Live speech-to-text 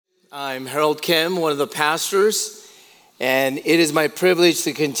I'm Harold Kim, one of the pastors, and it is my privilege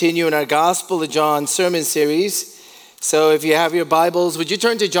to continue in our Gospel of John sermon series. So if you have your Bibles, would you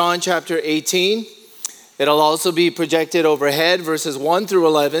turn to John chapter 18? It'll also be projected overhead, verses 1 through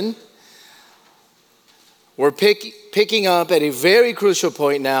 11. We're picking up at a very crucial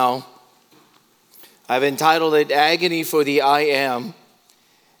point now. I've entitled it Agony for the I Am,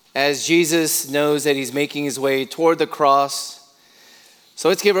 as Jesus knows that he's making his way toward the cross. So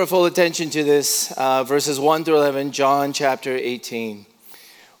let's give our full attention to this, verses 1 through 11, John chapter 18.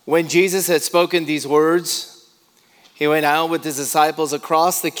 When Jesus had spoken these words, he went out with his disciples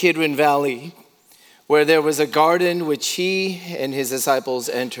across the Kidron Valley, where there was a garden which he and his disciples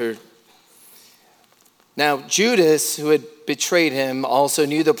entered. Now Judas, who had betrayed him, also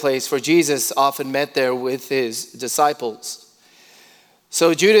knew the place, for Jesus often met there with his disciples.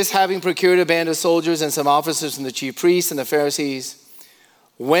 So Judas, having procured a band of soldiers and some officers from the chief priests and the Pharisees,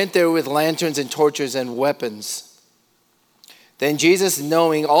 went there with lanterns and torches and weapons. Then Jesus,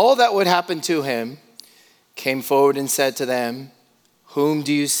 knowing all that would happen to him, came forward and said to them, "Whom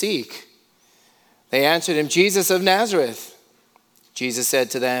do you seek?" They answered him, "Jesus of Nazareth." Jesus said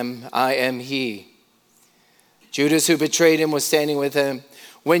to them, "I am he." Judas, who betrayed him, was standing with him.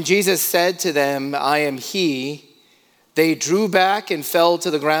 When Jesus said to them, "I am he," they drew back and fell to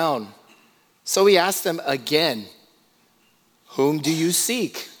the ground. So he asked them again, "Whom do you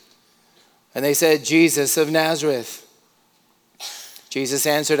seek?" And they said, "Jesus of Nazareth." Jesus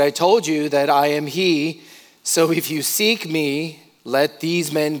answered, "I told you that I am he. So if you seek me, let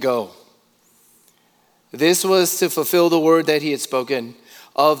these men go." This was to fulfill the word that he had spoken.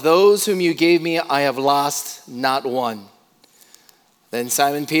 "Of those whom you gave me, I have lost not one." Then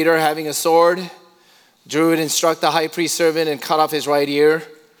Simon Peter, having a sword, drew it and struck the high priest's servant and cut off his right ear.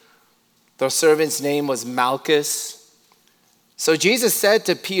 The servant's name was Malchus. So Jesus said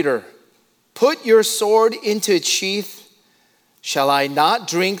to Peter, "Put your sword into its sheath. Shall I not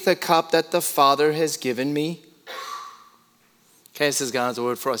drink the cup that the Father has given me?" Okay, this is God's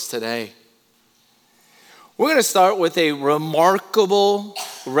word for us today. We're going to start with a remarkable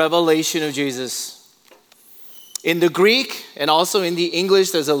revelation of Jesus. In the Greek and also in the English,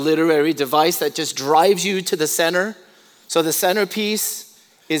 there's a literary device that just drives you to the center. So the centerpiece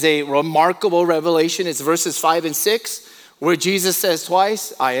is a remarkable revelation. It's verses 5 and 6, where Jesus says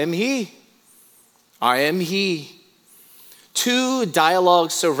twice, "I am he. I am he." Two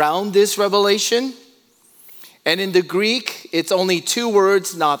dialogues surround this revelation. And in the Greek, it's only two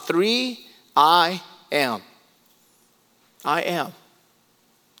words, not three. I am. I am.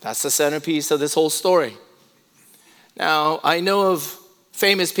 That's the centerpiece of this whole story. Now, I know of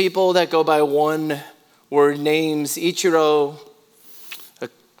famous people that go by one-word names. Ichiro, a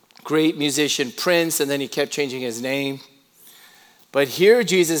great musician, Prince, and then he kept changing his name. But here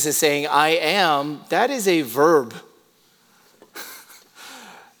Jesus is saying, "I am." That is a verb.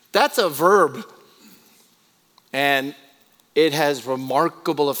 That's a verb. And it has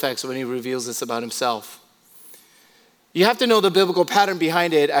remarkable effects when he reveals this about himself. You have to know the biblical pattern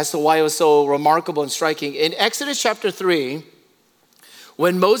behind it as to why it was so remarkable and striking. In Exodus chapter 3,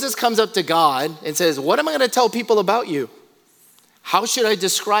 when Moses comes up to God and says, "What am I going to tell people about you? How should I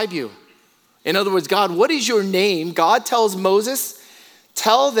describe you?" In other words, "God, what is your name?" God tells Moses,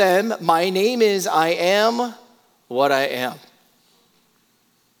 "Tell them my name is I am what I am."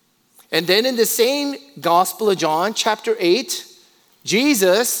 And then in the same Gospel of John, chapter 8,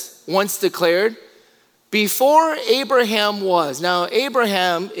 Jesus once declared, "Before Abraham was." Now,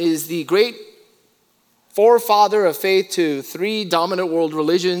 Abraham is the great forefather of faith to three dominant world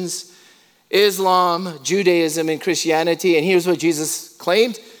religions, Islam, Judaism, and Christianity. And here's what Jesus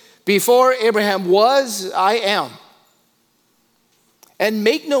claimed: "Before Abraham was, I am." And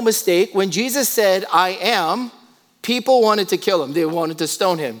make no mistake, when Jesus said, "I am," people wanted to kill him. They wanted to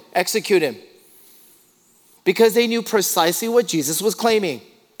stone him, execute him, because they knew precisely what Jesus was claiming.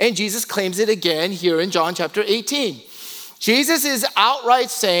 And Jesus claims it again here in John chapter 18. Jesus is outright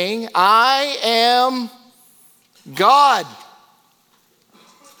saying, "I am God."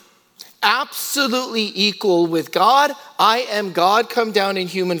 Absolutely equal with God. I am God come down in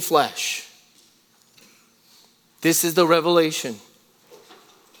human flesh. This is the revelation.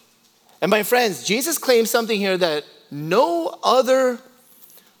 And my friends, Jesus claims something here that no other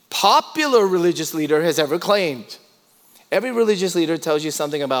popular religious leader has ever claimed. Every religious leader tells you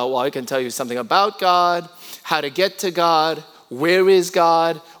something about, well, I can tell you something about God, how to get to God, where is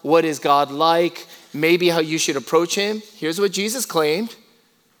God, what is God like, maybe how you should approach him. Here's what Jesus claimed.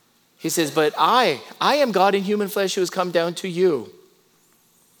 He says, "But I am God in human flesh who has come down to you.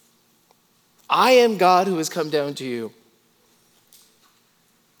 I am God who has come down to you."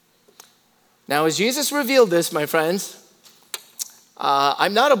 Now, as Jesus revealed this, my friends,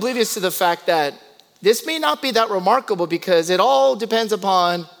 I'm not oblivious to the fact that this may not be that remarkable because it all depends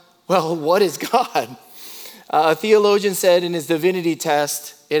upon, well, what is God? A theologian said in his divinity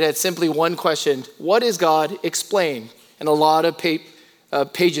test, it had simply one question: what is God? Explain. And a lot of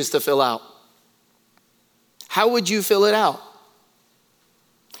pages to fill out. How would you fill it out?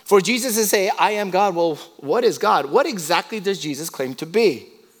 For Jesus to say, I am God, well, what is God? What exactly does Jesus claim to be?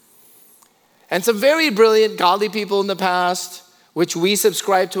 And some very brilliant godly people in the past, which we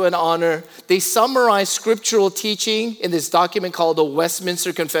subscribe to and honor, they summarize scriptural teaching in this document called the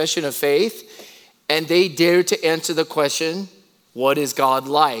Westminster Confession of Faith, and they dare to answer the question, what is God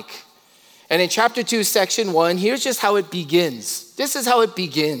like? And in chapter 2, section 1, here's just how it begins. This is how it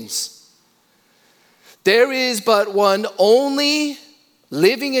begins. There is but one only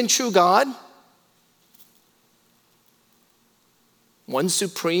living and true God, one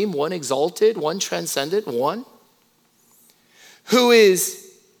supreme, one exalted, one transcendent, one who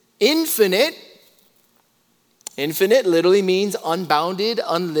is infinite. Infinite literally means unbounded,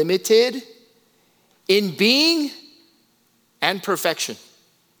 unlimited in being and perfection.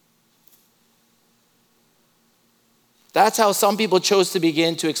 That's how some people chose to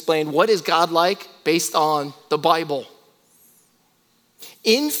begin to explain what is God like based on the Bible.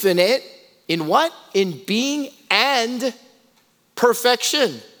 Infinite in what? In being and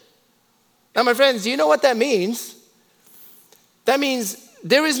perfection. Now, my friends, do you know what that means? That means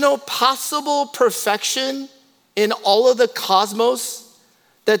there is no possible perfection in all of the cosmos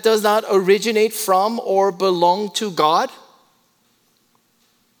that does not originate from or belong to God.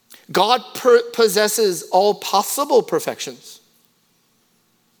 God possesses all possible perfections,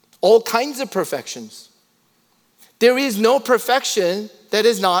 all kinds of perfections. There is no perfection that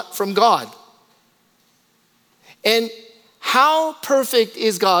is not from God. And how perfect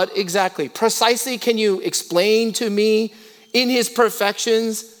is God exactly? Precisely, can you explain to me in his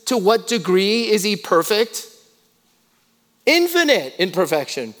perfections, to what degree is he perfect? Infinite in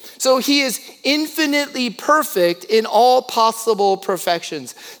perfection. So he is infinitely perfect in all possible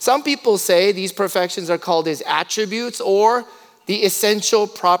perfections. Some people say these perfections are called his attributes or the essential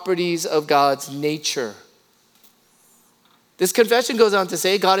properties of God's nature. This confession goes on to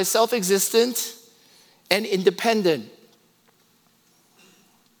say God is self-existent and independent.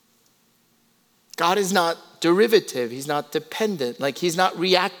 God is not derivative. He's not dependent. Like, he's not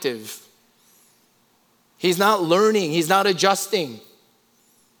reactive. He's not learning. He's not adjusting.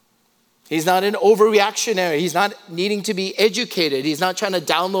 He's not an overreactionary. He's not needing to be educated. He's not trying to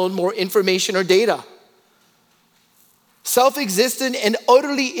download more information or data. Self-existent and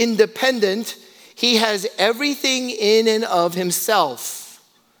utterly independent, he has everything in and of himself.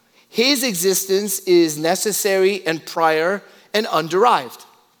 His existence is necessary and prior and underived.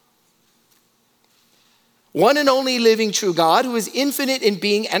 One and only living true God who is infinite in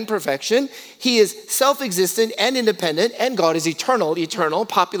being and perfection. He is self-existent and independent, and God is eternal. Eternal,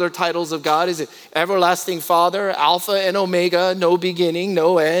 popular titles of God is everlasting Father, Alpha and Omega, no beginning,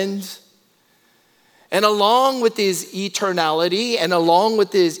 no end. And along with his eternality and along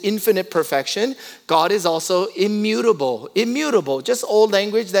with his infinite perfection, God is also immutable. Immutable, just old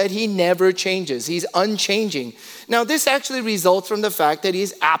language that he never changes. He's unchanging. Now, this actually results from the fact that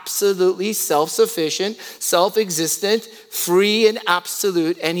he's absolutely self-sufficient, self-existent, free and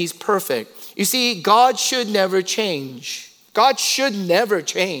absolute, and he's perfect. You see, God should never change. God should never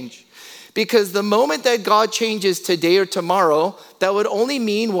change. Because the moment that God changes today or tomorrow, that would only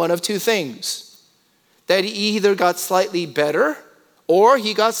mean one of two things. That he either got slightly better or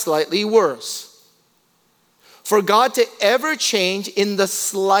he got slightly worse. For God to ever change in the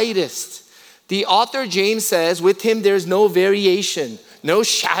slightest, the author James says, with him there's no variation, no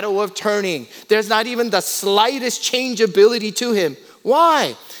shadow of turning. There's not even the slightest changeability to him.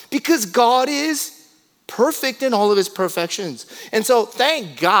 Why? Because God is perfect in all of his perfections. And so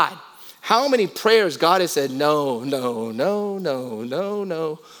thank God, how many prayers God has said, no, no, no, no, no,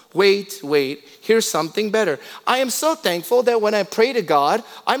 no. Wait, here's something better. I am so thankful that when I pray to God,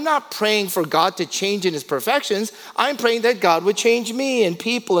 I'm not praying for God to change in his perfections. I'm praying that God would change me and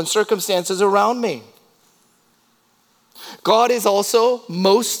people and circumstances around me. God is also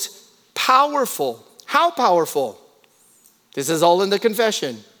most powerful. How powerful? This is all in the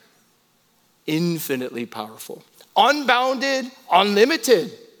confession. Infinitely powerful. Unbounded,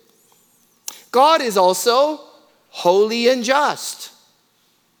 unlimited. God is also holy and just.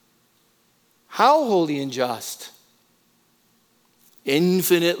 How holy and just?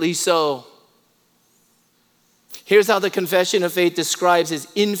 Infinitely so. Here's how the Confession of Faith describes his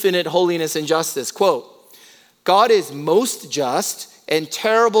infinite holiness and justice. Quote, God is most just and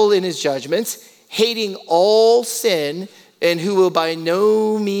terrible in his judgments, hating all sin, and who will by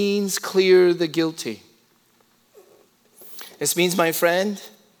no means clear the guilty. This means, my friend,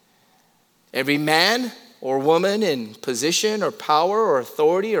 every man or woman in position or power or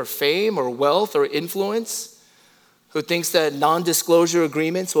authority or fame or wealth or influence who thinks that non-disclosure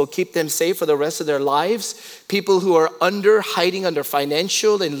agreements will keep them safe for the rest of their lives, people who are hiding under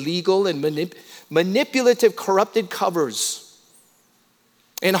financial and legal and manipulative, corrupted covers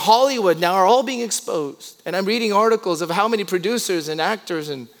in Hollywood now are all being exposed. And I'm reading articles of how many producers and actors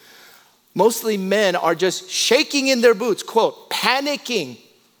and mostly men are just shaking in their boots, quote, panicking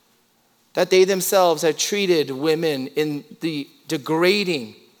that they themselves have treated women in the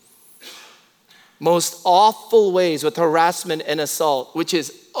degrading, most awful ways with harassment and assault, which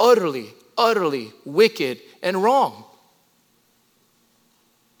is utterly, utterly wicked and wrong.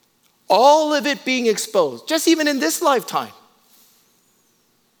 All of it being exposed, just even in this lifetime.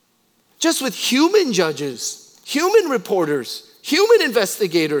 Just with human judges, human reporters, human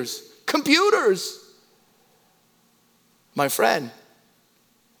investigators, computers. My friend,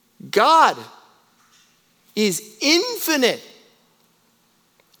 God is infinite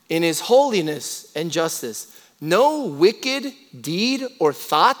in his holiness and justice. No wicked deed or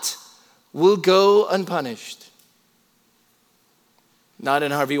thought will go unpunished. Not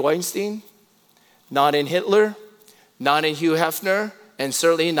in Harvey Weinstein, not in Hitler, not in Hugh Hefner, and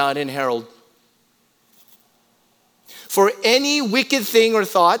certainly not in Harold. For any wicked thing or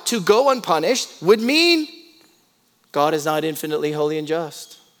thought to go unpunished would mean God is not infinitely holy and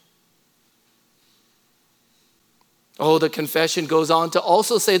just. Oh, the confession goes on to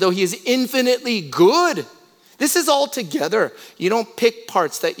also say, though he is infinitely good. This is all together. You don't pick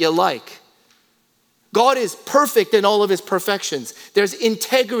parts that you like. God is perfect in all of his perfections. There's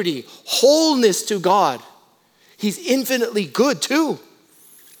integrity, wholeness to God. He's infinitely good too.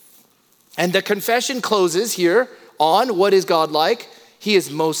 And the confession closes here on what is God like. He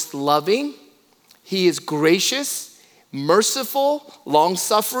is most loving. He is gracious, merciful,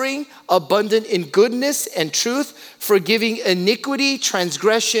 long-suffering, abundant in goodness and truth, forgiving iniquity,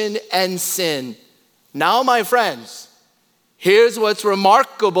 transgression, and sin. Now, my friends, here's what's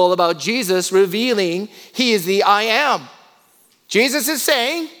remarkable about Jesus revealing he is the I am. Jesus is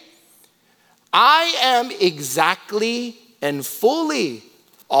saying, I am exactly and fully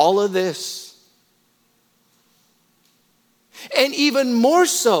all of this. And even more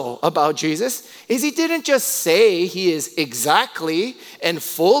so about Jesus is he didn't just say he is exactly and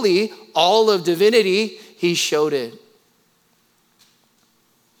fully all of divinity, he showed it.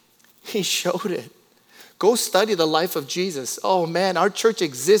 He showed it. Go study the life of Jesus. Oh man, our church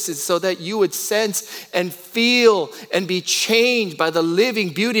exists so that you would sense and feel and be changed by the living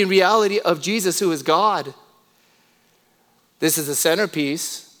beauty and reality of Jesus, who is God. This is the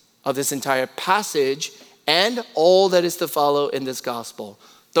centerpiece of this entire passage and all that is to follow in this gospel,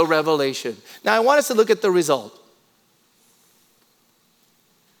 the revelation. Now I want us to look at the result.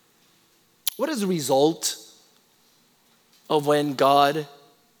 What is the result of when God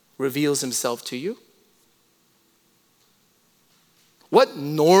reveals himself to you? What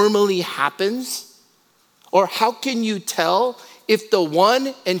normally happens? Or how can you tell if the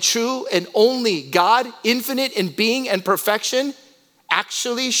one and true and only God, infinite in being and perfection,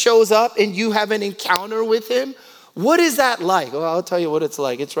 actually shows up and you have an encounter with him? What is that like? Well, I'll tell you what it's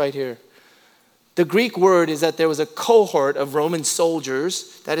like. It's right here. The Greek word is that there was a cohort of Roman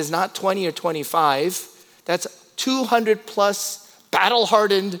soldiers that is not 20 or 25. That's 200 plus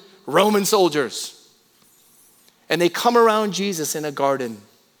battle-hardened Roman soldiers. And they come around Jesus in a garden.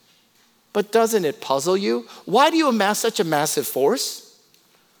 But doesn't it puzzle you? Why do you amass such a massive force?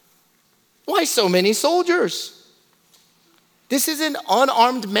 Why so many soldiers? This is an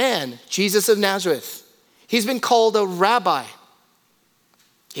unarmed man, Jesus of Nazareth. He's been called a rabbi.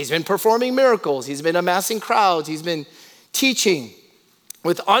 He's been performing miracles. He's been amassing crowds. He's been teaching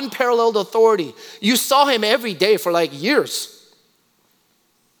with unparalleled authority. You saw him every day for like years.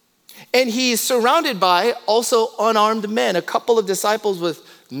 And he's surrounded by also unarmed men, a couple of disciples with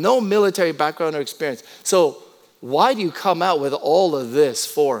no military background or experience. So why do you come out with all of this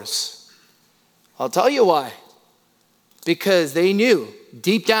force? I'll tell you why. Because they knew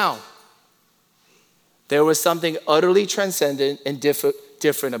deep down there was something utterly transcendent and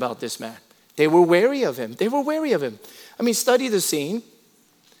different about this man. They were wary of him. I mean, study the scene.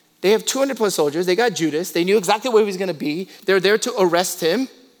 They have 200 plus soldiers. They got Judas. They knew exactly where he was going to be. They're there to arrest him.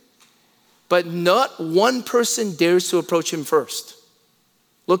 But not one person dares to approach him first.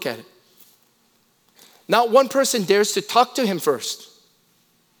 Look at it. Not one person dares to talk to him first.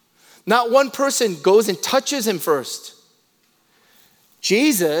 Not one person goes and touches him first.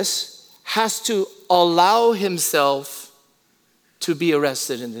 Jesus has to allow himself to be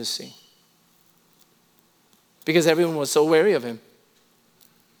arrested in this scene because everyone was so wary of him.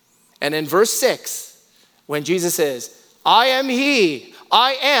 And in verse 6, when Jesus says, I am he,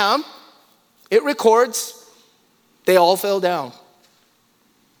 I am, it records they all fell down.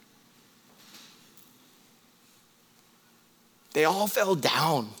 They all fell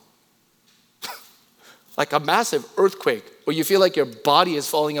down. Like a massive earthquake where you feel like your body is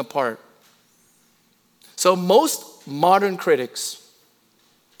falling apart. So most modern critics,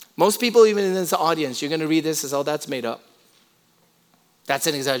 most people even in this audience, you're going to read this as, oh, that's made up. That's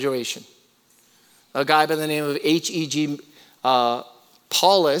an exaggeration. A guy by the name of H.E.G.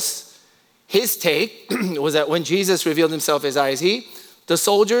 Paulus, his take was that when Jesus revealed himself as I as he, the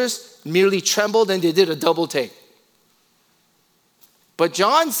soldiers merely trembled and they did a double take. But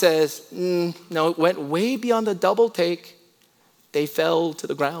John says, no, it went way beyond the double take. They fell to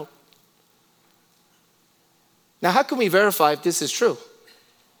the ground. Now, how can we verify if this is true?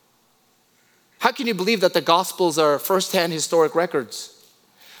 How can you believe that the Gospels are first-hand historic records?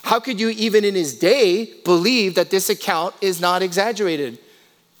 How could you, even in his day, believe that this account is not exaggerated?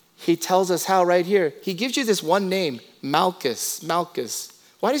 He tells us how right here. He gives you this one name, Malchus. Malchus.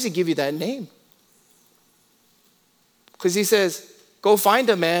 Why does he give you that name? Because he says, go find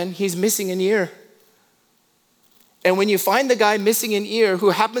a man, he's missing an ear. And when you find the guy missing an ear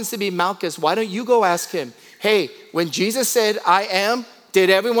who happens to be Malchus, why don't you go ask him, hey, when Jesus said, I am, did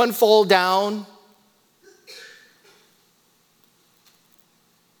everyone fall down?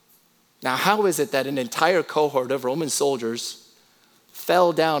 Now, how is it that an entire cohort of Roman soldiers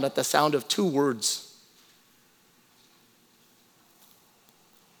fell down at the sound of two words?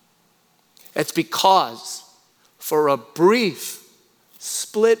 It's because for a brief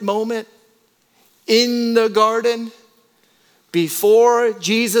split moment in the garden, before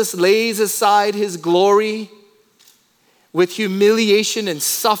Jesus lays aside his glory with humiliation and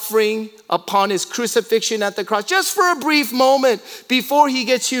suffering upon his crucifixion at the cross, just for a brief moment before he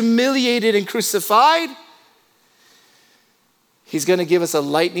gets humiliated and crucified, he's going to give us a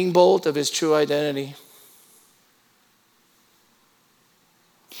lightning bolt of his true identity.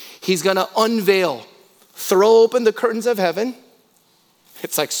 He's going to unveil, throw open the curtains of heaven.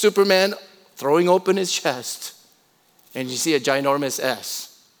 It's like Superman throwing open his chest, and you see a ginormous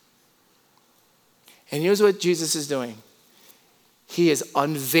S. And here's what Jesus is doing. He is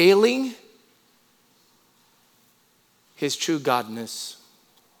unveiling his true godness.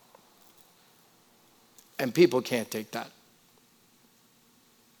 And people can't take that.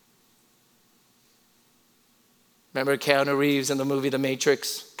 Remember Keanu Reeves in the movie The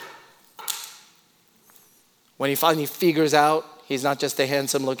Matrix? When he finally figures out he's not just a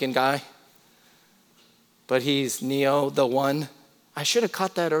handsome looking guy, but he's Neo, the one. I should have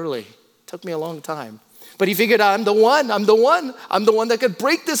caught that early. It took me a long time. But he figured out, I'm the one that could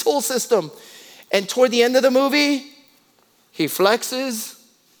break this whole system. And toward the end of the movie, he flexes,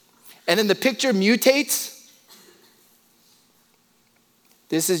 and then the picture mutates.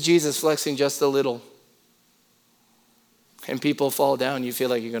 This is Jesus flexing just a little. And people fall down, you feel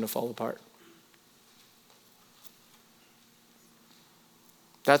like you're going to fall apart.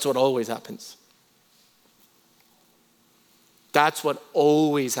 That's what always happens. That's what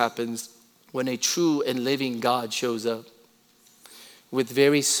always happens when a true and living God shows up with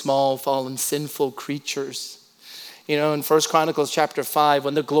very small, fallen, sinful creatures. You know, in 1 Chronicles chapter 5,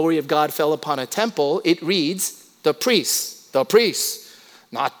 when the glory of God fell upon a temple, it reads, the priests,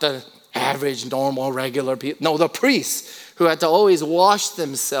 not the average, normal, regular people. No, the priests who had to always wash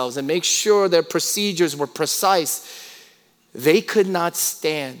themselves and make sure their procedures were precise. They could not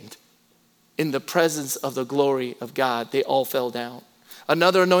stand in the presence of the glory of God. They all fell down.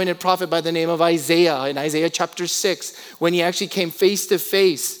 Another anointed prophet by the name of Isaiah, in Isaiah chapter 6, when he actually came face to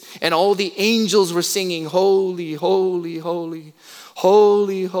face and all the angels were singing, holy, holy, holy,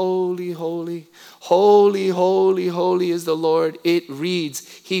 holy, holy, holy, holy, holy, holy is the Lord. It reads,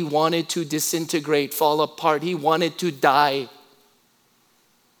 he wanted to disintegrate, fall apart. He wanted to die.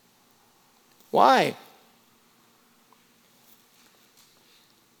 Why?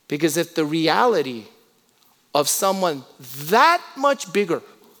 Because if the reality of someone that much bigger,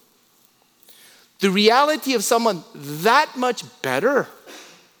 the reality of someone that much better,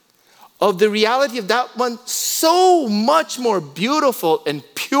 of the reality of that one so much more beautiful and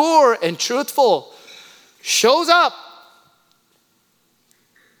pure and truthful shows up,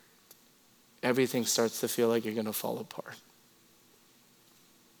 everything starts to feel like you're going to fall apart.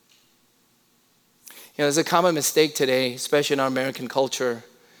 You know, there's a common mistake today, especially in our American culture,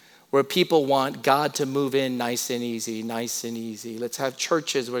 where people want God to move in nice and easy, nice and easy. Let's have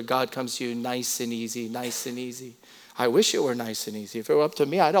churches where God comes to you nice and easy, nice and easy. I wish it were nice and easy. If it were up to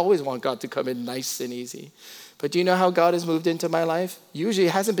me, I'd always want God to come in nice and easy. But do you know how God has moved into my life? Usually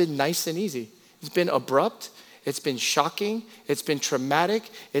it hasn't been nice and easy. It's been abrupt. It's been shocking. It's been traumatic.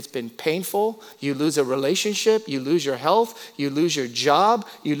 It's been painful. You lose a relationship. You lose your health. You lose your job.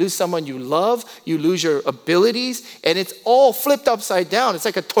 You lose someone you love. You lose your abilities. And it's all flipped upside down. It's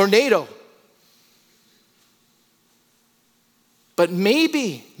like a tornado. But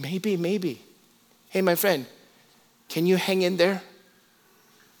maybe. Hey, my friend, can you hang in there?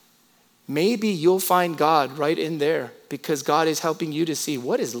 Maybe you'll find God right in there because God is helping you to see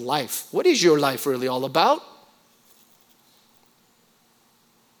what is life? What is your life really all about?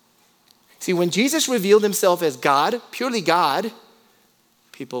 See, when Jesus revealed himself as God, purely God,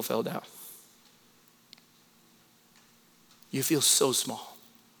 people fell down. You feel so small.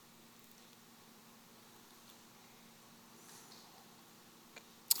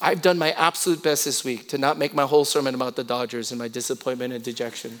 I've done my absolute best this week to not make my whole sermon about the Dodgers and my disappointment and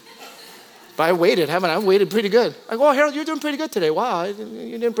dejection. But I waited, haven't I? I've waited pretty good. I go, oh, Harold, you're doing pretty good today. Wow, you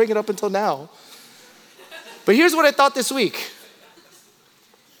didn't bring it up until now. But here's what I thought this week.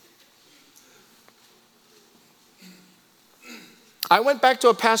 I went back to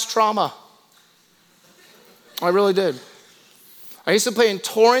a past trauma. I really did. I used to play in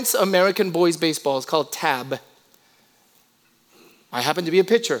Torrance American Boys Baseball. It's called TAB. I happened to be a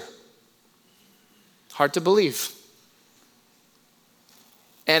pitcher. Hard to believe.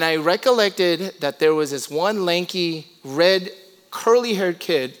 And I recollected that there was this one lanky, red, curly-haired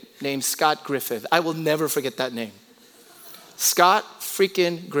kid named Scott Griffith. I will never forget that name. Scott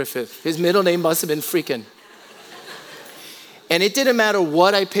freaking Griffith. His middle name must have been freaking. And it didn't matter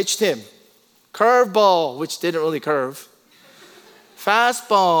what I pitched him. Curveball, which didn't really curve.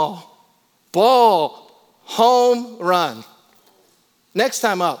 Fastball, ball, home run. Next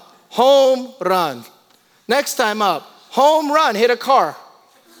time up, home run. Next time up, home run, hit a car.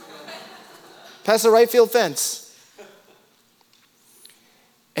 Past the right field fence.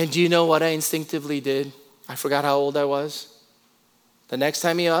 And do you know what I instinctively did? I forgot how old I was. The next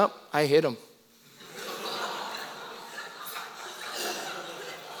time he up, I hit him.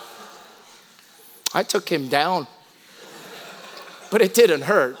 I took him down. But it didn't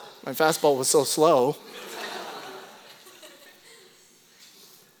hurt. My fastball was so slow.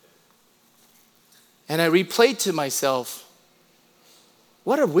 And I replayed to myself,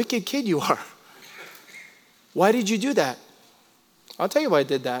 what a wicked kid you are. Why did you do that? I'll tell you why I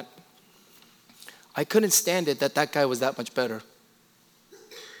did that. I couldn't stand it that guy was that much better.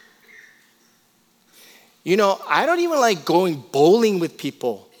 You know, I don't even like going bowling with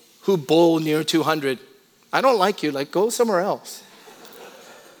people who bowl near 200. I don't like you. Like, go somewhere else.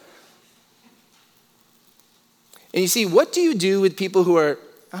 And you see, what do you do with people who are,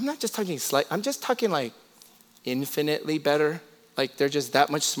 I'm not just talking slight, I'm just talking like infinitely better. Like they're just that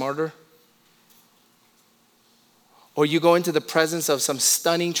much smarter. Or you go into the presence of some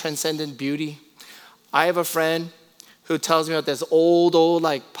stunning, transcendent beauty. I have a friend who tells me about this old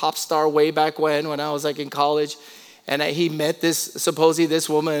like pop star way back when I was like in college. And he met supposedly this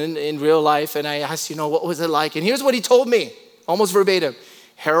woman in real life. And I asked, what was it like? And here's what he told me, almost verbatim.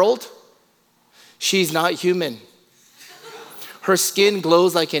 Harold, she's not human. Her skin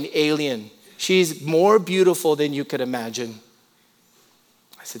glows like an alien. She's more beautiful than you could imagine.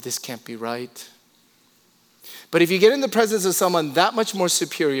 I said, this can't be right. But if you get in the presence of someone that much more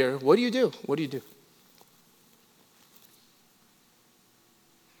superior, what do you do? What do you do?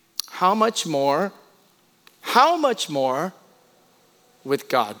 How much more with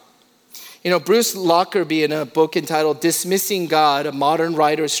God? Bruce Lockerbie, in a book entitled Dismissing God, a modern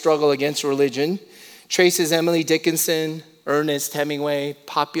writer's struggle against religion, traces Emily Dickinson, Ernest Hemingway,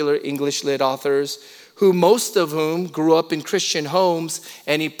 popular English lit authors, most of whom grew up in Christian homes,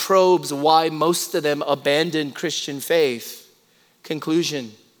 and he probes why most of them abandoned Christian faith.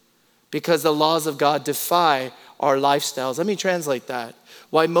 Conclusion: because the laws of God defy our lifestyles. Let me translate that.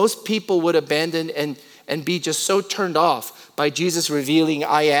 Why most people would abandon and be just so turned off by Jesus revealing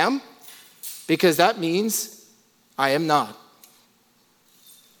I am, because that means I am not.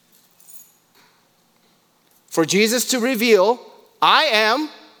 For Jesus to reveal I am,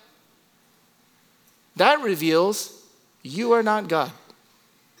 that reveals you are not God.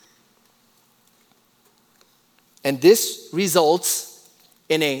 And this results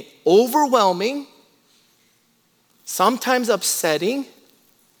in an overwhelming, sometimes upsetting,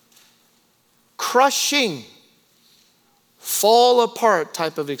 crushing, fall apart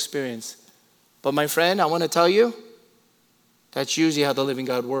type of experience. But my friend, I want to tell you, That's usually how the living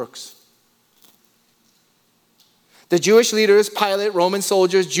God works. The Jewish leaders, Pilate, Roman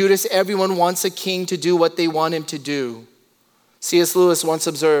soldiers, Judas, everyone wants a king to do what they want him to do. C.S. Lewis once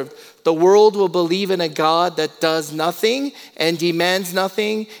observed, the world will believe in a God that does nothing and demands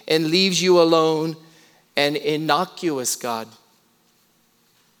nothing and leaves you alone, an innocuous God.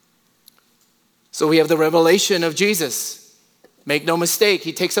 So we have the revelation of Jesus. Make no mistake,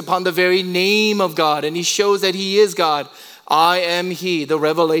 he takes upon the very name of God and he shows that he is God. I am he, the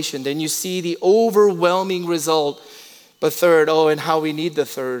revelation. Then you see the overwhelming result. But third, and how we need the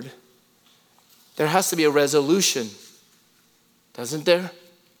third. There has to be a resolution, doesn't there?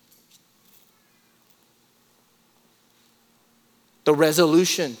 The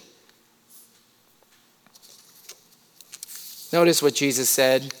resolution. Notice what Jesus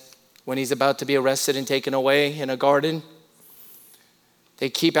said when he's about to be arrested and taken away in a garden.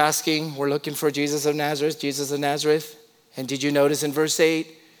 They keep asking, we're looking for Jesus of Nazareth, Jesus of Nazareth. And did you notice in verse 8?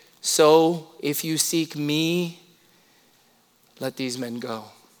 So if you seek me, let these men go.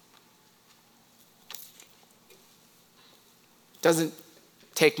 Doesn't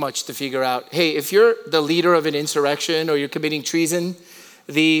take much to figure out, hey, if you're the leader of an insurrection or you're committing treason,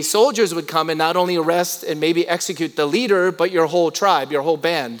 the soldiers would come and not only arrest and maybe execute the leader, but your whole tribe, your whole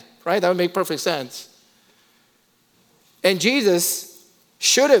band, right? That would make perfect sense. And Jesus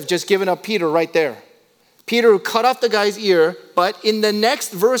should have just given up Peter right there. Peter cut off the guy's ear, but in the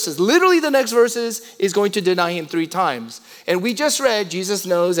next verses, literally the next verses, is going to deny him 3 times. And we just read, Jesus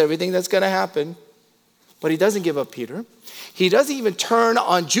knows everything that's going to happen, but he doesn't give up Peter. He doesn't even turn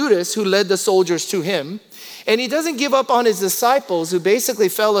on Judas, who led the soldiers to him. And he doesn't give up on his disciples, who basically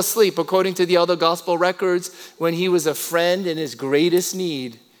fell asleep, according to the other gospel records, when he was a friend in his greatest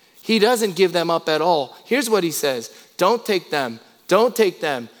need. He doesn't give them up at all. Here's what he says. Don't take them. Don't take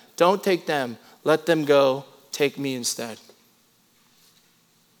them. Don't take them. Let them go. Take me instead.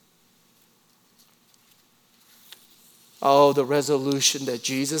 Oh, the resolution that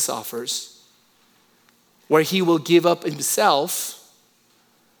Jesus offers, where he will give up himself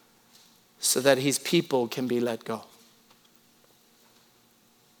so that his people can be let go.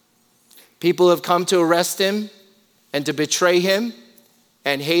 People have come to arrest him and to betray him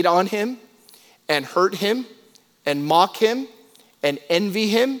and hate on him and hurt him and mock him and envy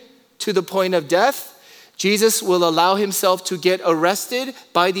him to the point of death. Jesus will allow himself to get arrested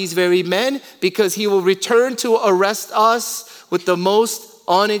by these very men because he will return to arrest us with the most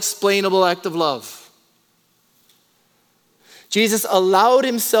unexplainable act of love. Jesus allowed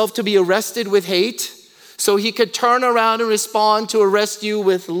himself to be arrested with hate so he could turn around and respond to arrest you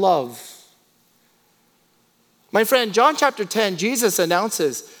with love. My friend, John chapter 10, Jesus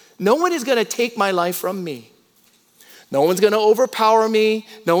announces, no one is going to take my life from me. No one's going to overpower me.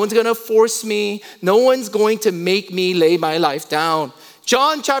 No one's going to force me. No one's going to make me lay my life down.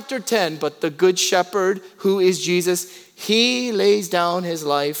 John chapter 10, but the good shepherd, who is Jesus, he lays down his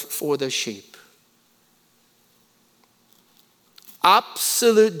life for the sheep.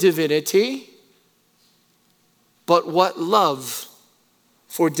 Absolute divinity, but what love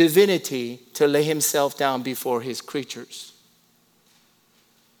for divinity to lay himself down before his creatures.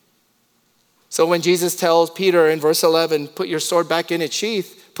 So when Jesus tells Peter in verse 11, put your sword back in its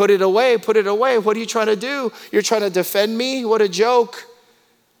sheath, put it away, put it away. What are you trying to do? You're trying to defend me? What a joke.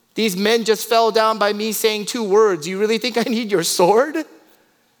 These men just fell down by me saying 2 words. You really think I need your sword?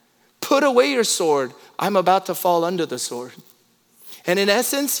 Put away your sword. I'm about to fall under the sword. And in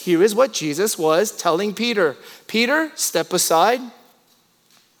essence, here is what Jesus was telling Peter. Peter, step aside.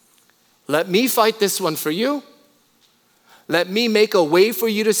 Let me fight this one for you. Let me make a way for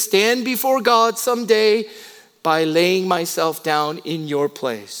you to stand before God someday by laying myself down in your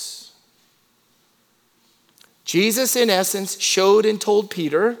place. Jesus, in essence, showed and told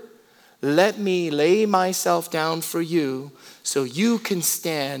Peter, let me lay myself down for you so you can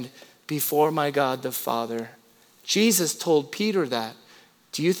stand before my God the Father. Jesus told Peter that.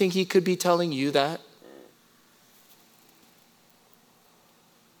 Do you think he could be telling you that?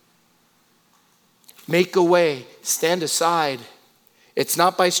 Make a way, stand aside. It's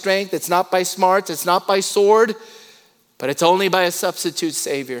not by strength, it's not by smarts, it's not by sword, but it's only by a substitute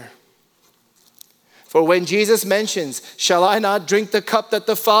Savior. For when Jesus mentions, shall I not drink the cup that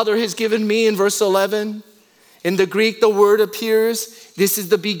the Father has given me in verse 11? In the Greek, the word appears. This is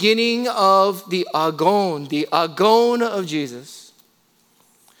the beginning of the agon of Jesus.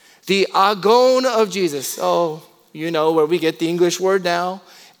 The agon of Jesus. Oh, you know where we get the English word now.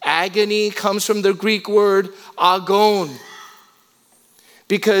 Agony comes from the Greek word agon.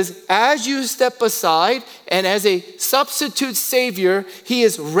 Because as you step aside and as a substitute Savior, he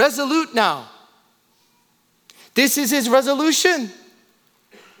is resolute now This is his resolution.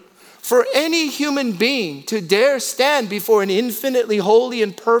 For any human being to dare stand before an infinitely holy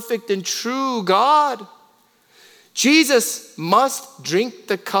and perfect and true God, Jesus must drink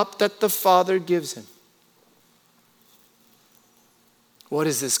the cup that the Father gives him. What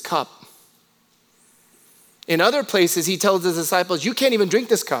is this cup? In other places, he tells his disciples, you can't even drink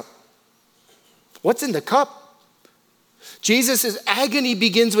this cup. What's in the cup? Jesus' agony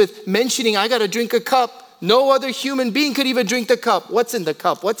begins with mentioning, I got to drink a cup. No other human being could even drink the cup. What's in the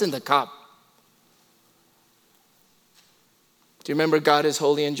cup? What's in the cup? Do you remember God is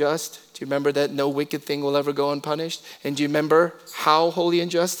holy and just? Do you remember that no wicked thing will ever go unpunished? And do you remember how holy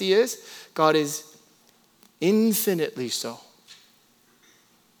and just he is? God is infinitely so.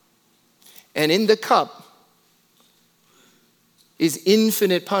 And in the cup is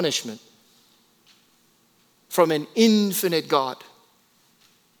infinite punishment from an infinite God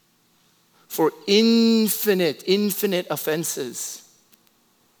for infinite offenses,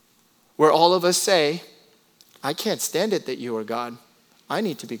 where all of us say, I can't stand it that you are God. I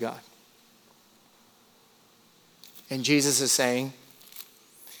need to be God. And Jesus is saying,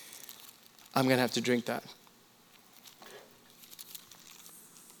 I'm going to have to drink that.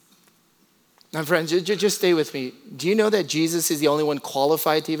 Now, friends, just stay with me. Do you know that Jesus is the only one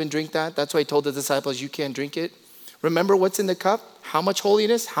qualified to even drink that? That's why he told the disciples, you can't drink it. Remember what's in the cup? How much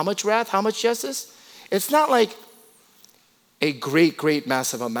holiness, how much wrath, how much justice? It's not like a great,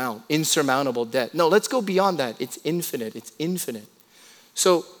 massive amount, insurmountable debt. No, let's go beyond that. It's infinite.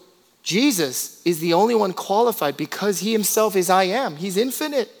 So Jesus is the only one qualified because he himself is I am. He's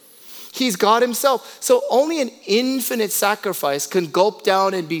infinite. He's God himself. So only an infinite sacrifice can gulp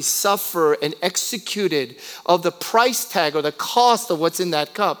down and be suffer and executed of the price tag or the cost of what's in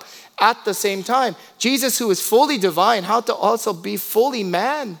that cup. At the same time, Jesus, who is fully divine, had to also be fully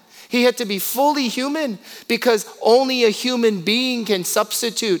man. He had to be fully human because only a human being can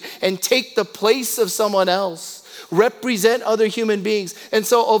substitute and take the place of someone else, represent other human beings. And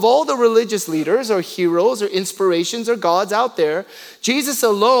so of all the religious leaders or heroes or inspirations or gods out there, Jesus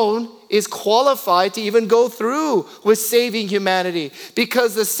alone is qualified to even go through with saving humanity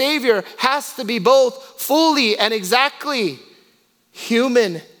because the Savior has to be both fully and exactly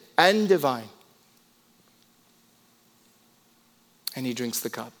human and divine. And he drinks the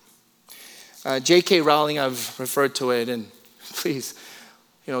cup. J.K. Rowling, I've referred to it, and please,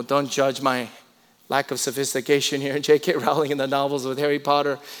 don't judge my lack of sophistication here. J.K. Rowling in the novels with Harry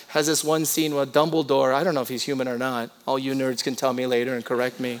Potter has this one scene where Dumbledore, I don't know if he's human or not. All you nerds can tell me later and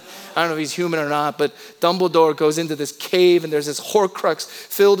correct me. I don't know if he's human or not, but Dumbledore goes into this cave and there's this Horcrux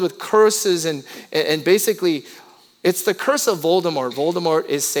filled with curses and basically it's the curse of Voldemort. Voldemort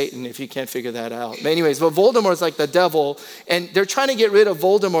is Satan, if you can't figure that out. But anyways, but Voldemort's like the devil, and they're trying to get rid of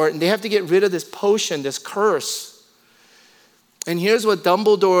Voldemort, and they have to get rid of this potion, this curse. And here's what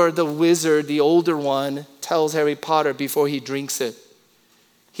Dumbledore, the wizard, the older one, tells Harry Potter before he drinks it.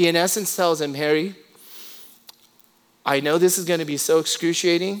 He, in essence, tells him, Harry, I know this is going to be so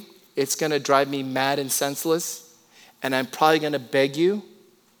excruciating. It's going to drive me mad and senseless, and I'm probably going to beg you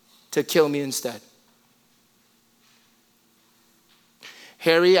to kill me instead.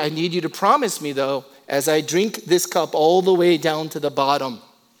 Harry, I need you to promise me, though, as I drink this cup all the way down to the bottom,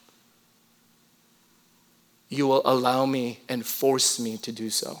 you will allow me and force me to do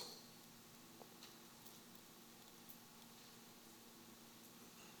so.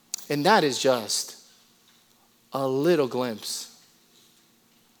 And that is just a little glimpse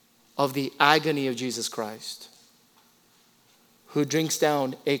of the agony of Jesus Christ, who drinks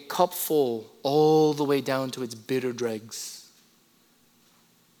down a cup full all the way down to its bitter dregs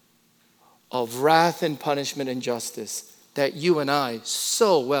of wrath and punishment and justice that you and I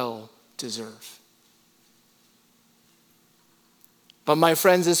so well deserve. But my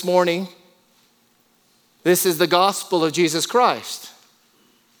friends, this morning, this is the gospel of Jesus Christ.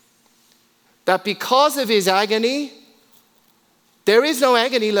 That because of his agony, there is no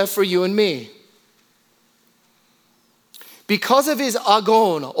agony left for you and me. Because of his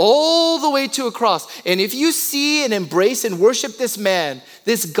agon, all the way to a cross. And if you see and embrace and worship this man,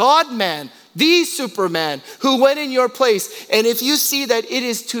 this God-man, the Superman who went in your place, and if you see that it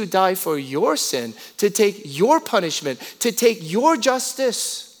is to die for your sin, to take your punishment, to take your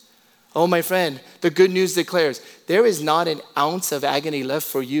justice, oh my friend, the good news declares, there is not an ounce of agony left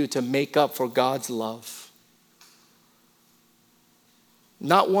for you to make up for God's love.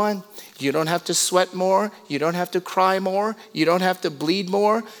 Not one. You don't have to sweat more. You don't have to cry more. You don't have to bleed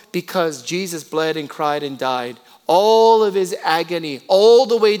more because Jesus bled and cried and died. All of his agony, all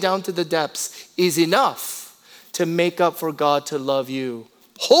the way down to the depths, is enough to make up for God to love you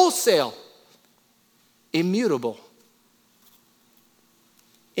wholesale. immutable,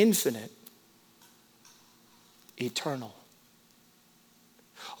 infinite, eternal.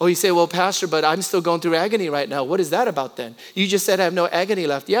 Oh, you say, well, Pastor, but I'm still going through agony right now. What is that about then? You just said I have no agony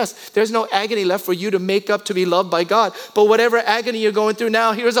left. Yes, there's no agony left for you to make up to be loved by God. But whatever agony you're going through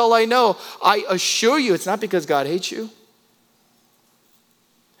now, here's all I know. I assure you it's not because God hates you.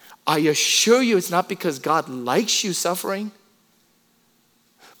 I assure you it's not because God likes you suffering.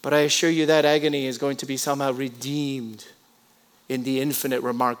 But I assure you that agony is going to be somehow redeemed in the infinite,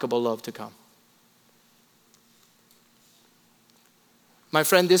 remarkable love to come. My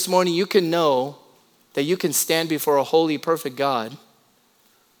friend, this morning you can know that you can stand before a holy, perfect God,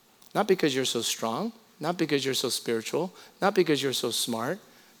 not because you're so strong, not because you're so spiritual, not because you're so smart,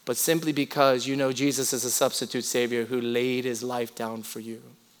 but simply because you know Jesus is a substitute Savior who laid his life down for you.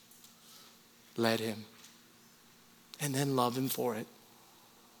 Let him. And then love him for it.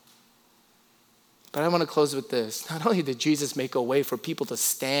 But I want to close with this. Not only did Jesus make a way for people to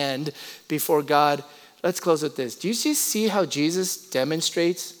stand before God, let's close with this. Do you see how Jesus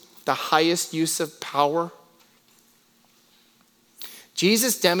demonstrates the highest use of power?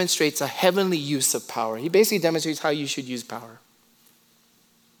 Jesus demonstrates a heavenly use of power. He basically demonstrates how you should use power.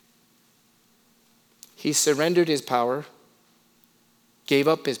 He surrendered his power, gave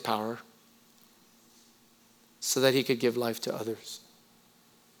up his power, so that he could give life to others.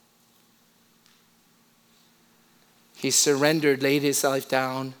 He surrendered, laid his life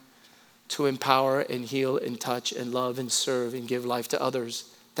down to empower and heal and touch and love and serve and give life to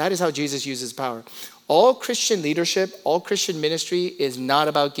others. That is how Jesus uses power. All Christian leadership, all Christian ministry is not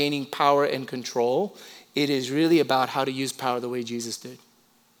about gaining power and control. It is really about how to use power the way Jesus did.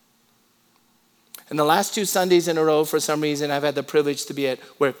 And the last 2 Sundays in a row, for some reason, I've had the privilege to be at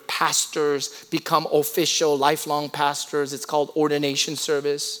where pastors become official, lifelong pastors. It's called ordination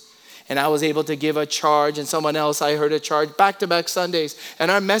service. And I was able to give a charge, and someone else, I heard a charge, back-to-back Sundays.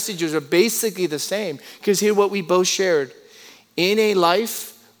 And our messages are basically the same. Because here's what we both shared. In a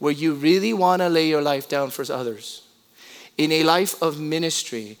life where you really want to lay your life down for others, in a life of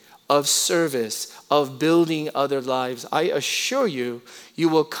ministry, of service, of building other lives, I assure you, you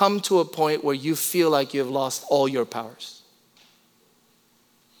will come to a point where you feel like you have lost all your powers.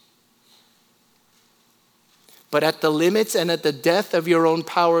 But at the limits and at the death of your own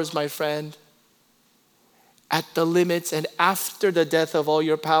powers, my friend, at the limits and after the death of all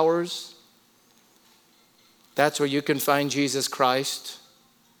your powers, that's where you can find Jesus Christ.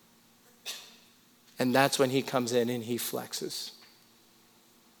 And that's when he comes in and he flexes.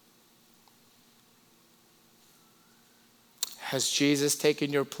 Has Jesus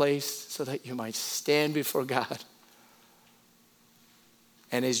taken your place so that you might stand before God?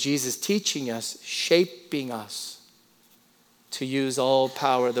 And is Jesus teaching us, shaping us to use all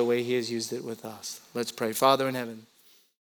power the way he has used it with us? Let's pray. Father in heaven,